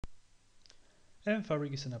Event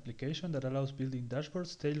Fabric is an application that allows building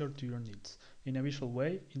dashboards tailored to your needs, in a visual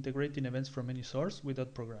way, integrating events from any source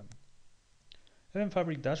without programming. Event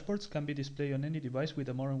Fabric dashboards can be displayed on any device with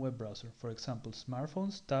a modern web browser, for example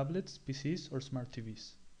smartphones, tablets, PCs, or smart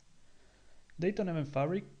TVs. Data on Event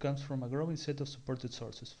Fabric comes from a growing set of supported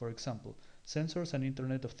sources, for example, sensors and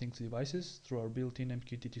Internet of Things devices through our built-in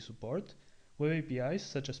MQTT support, web APIs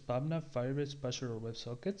such as PubNav, Firebase, Azure, or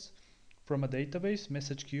WebSockets, from a database,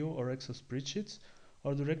 message queue, or Excel spreadsheets,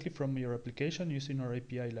 or directly from your application using our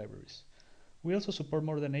API libraries. We also support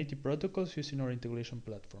more than 80 protocols using our integration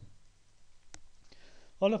platform.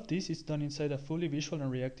 All of this is done inside a fully visual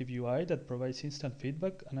and reactive UI that provides instant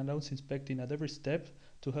feedback and allows inspecting at every step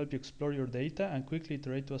to help you explore your data and quickly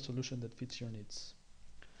iterate to a solution that fits your needs.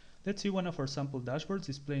 Let's see one of our sample dashboards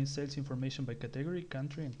displaying sales information by category,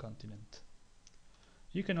 country, and continent.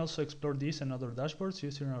 You can also explore these and other dashboards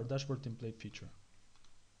using our dashboard template feature.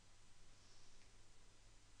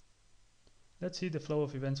 Let's see the flow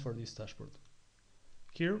of events for this dashboard.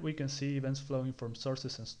 Here we can see events flowing from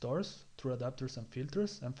sources and stores, through adapters and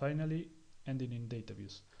filters, and finally ending in data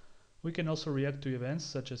views. We can also react to events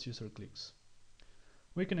such as user clicks.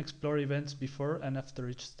 We can explore events before and after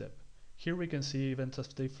each step. Here we can see events as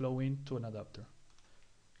they flow into an adapter.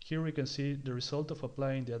 Here we can see the result of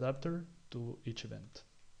applying the adapter to each event.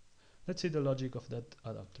 Let's see the logic of that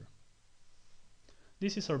adapter.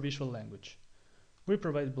 This is our visual language. We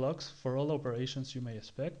provide blocks for all operations you may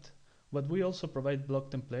expect, but we also provide block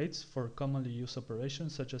templates for commonly used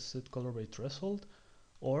operations such as set color by threshold,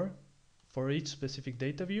 or for each specific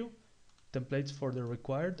data view, templates for the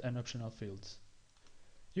required and optional fields.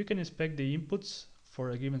 You can inspect the inputs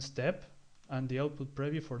for a given step and the output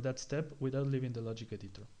preview for that step without leaving the logic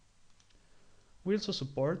editor. We also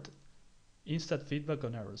support instant feedback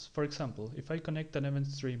on errors. For example, if I connect an event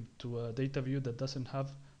stream to a data view that doesn't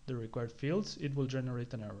have the required fields, it will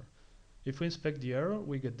generate an error. If we inspect the error,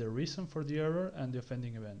 we get the reason for the error and the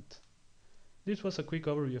offending event. This was a quick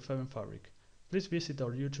overview of Event Fabric. Please visit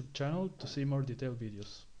our YouTube channel to see more detailed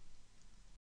videos.